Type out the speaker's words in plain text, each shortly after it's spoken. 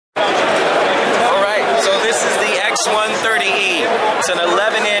X130e. It's an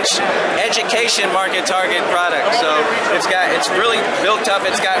 11-inch education market target product. So it's really built up.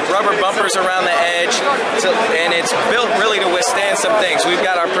 It's got rubber bumpers around the edge, and it's built really to withstand some things. We've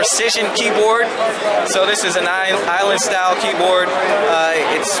got our precision keyboard. So this is an island style keyboard.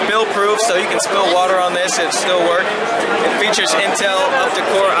 It's spill proof, so you can spill water on this, it'll still work. It features Intel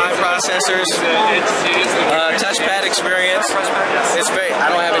up-to-core i processors, touchpad experience. It's very, I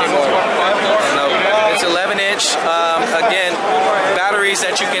don't have any more. No, it's 11-inch. Again, batteries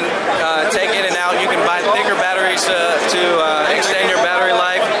that you can take in and out. You can buy thicker batteries to extend your battery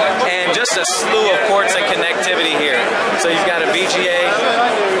life, and just a slew of ports and connectivity here. So you've got a VGA,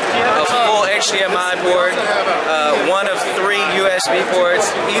 a full HDMI port, one of 3 USB ports,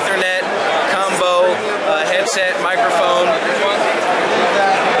 Ethernet, combo, headset, microphone,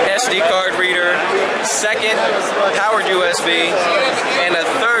 SD card reader, second powered USB, and a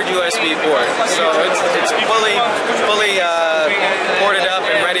third USB port. So it's fully ported up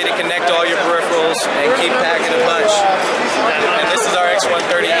and ready to connect all your peripherals and keep packing a punch. And this is our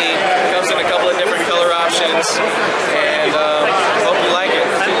X130e. It comes in a couple of different color options, and hope you like it.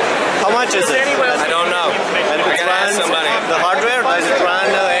 How much is it? I don't know. And I gotta ask somebody. The hardware, does it run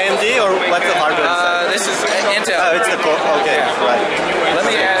AMD or what's the hardware? This is Intel. Oh, it's the core. Okay, right.